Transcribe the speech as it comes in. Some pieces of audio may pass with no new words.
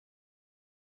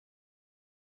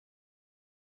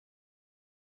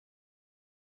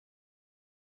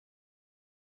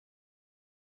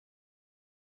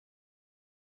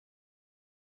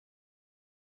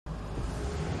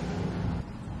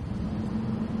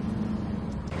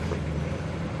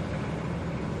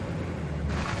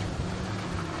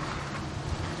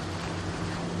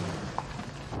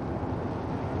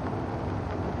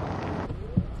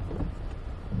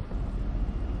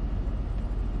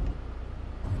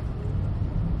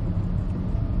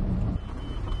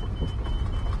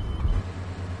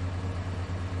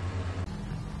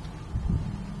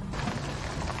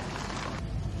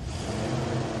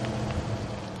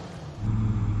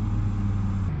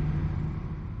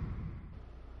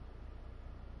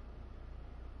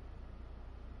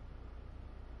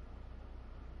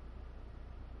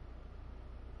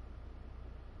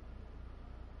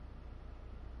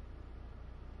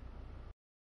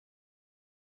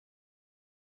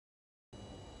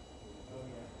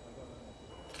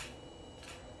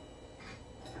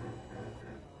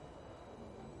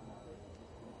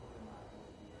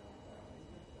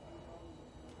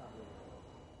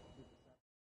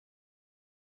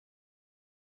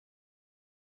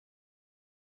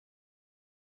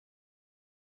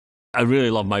I really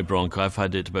love my Bronco. I've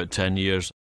had it about 10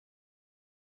 years.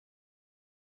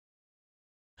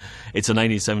 It's a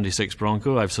 1976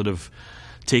 Bronco. I've sort of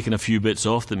taken a few bits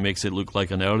off that makes it look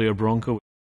like an earlier Bronco.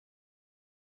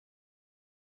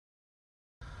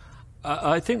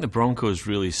 I think the Bronco is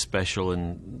really special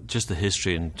in just the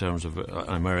history in terms of an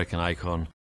American icon.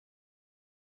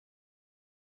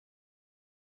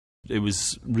 It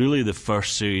was really the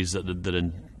first series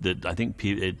that I think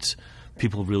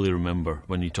people really remember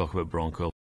when you talk about Bronco.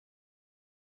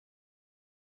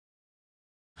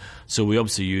 So we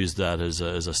obviously used that as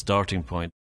a starting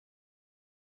point.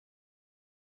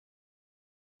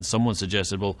 Someone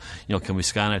suggested, well, can we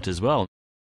scan it as well?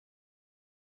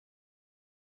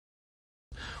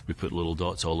 We put little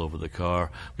dots all over the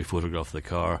car, we photograph the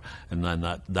car, and then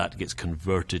that gets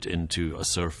converted into a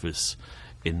surface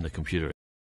in the computer.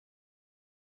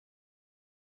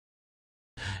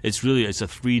 It's a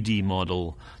 3D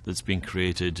model that's been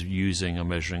created using a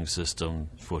measuring system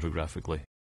photographically.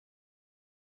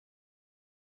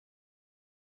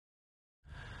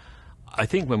 I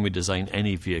think when we design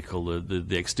any vehicle,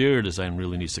 the exterior design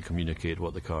really needs to communicate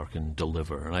what the car can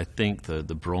deliver, and I think the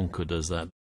Bronco does that.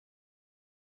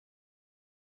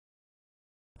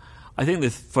 I think the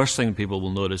first thing people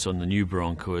will notice on the new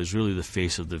Bronco is really the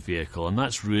face of the vehicle, and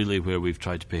that's really where we've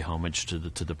tried to pay homage to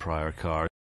the prior car.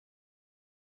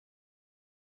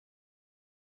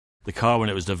 The car, when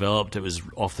it was developed, it was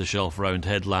off-the-shelf round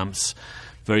headlamps,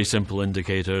 very simple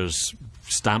indicators,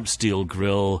 stamped steel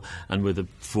grille, and with a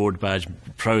Ford badge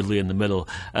proudly in the middle.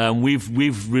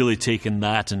 We've really taken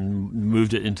that and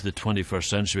moved it into the 21st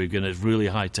century. Again, it's really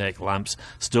high-tech lamps,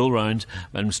 still round,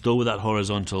 and still with that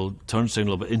horizontal turn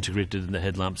signal, but integrated in the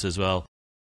headlamps as well.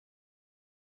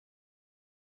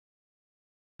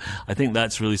 I think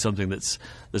that's really something that's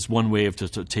one way of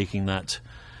just taking that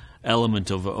element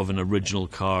of an original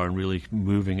car and really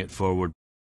moving it forward.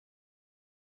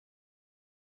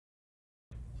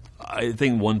 I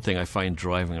think one thing I find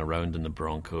driving around in the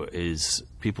Bronco is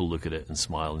people look at it and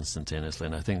smile instantaneously,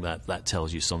 and I think that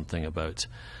tells you something about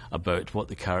what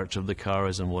the character of the car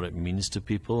is and what it means to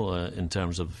people in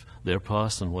terms of their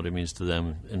past and what it means to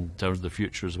them in terms of the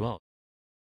future as well.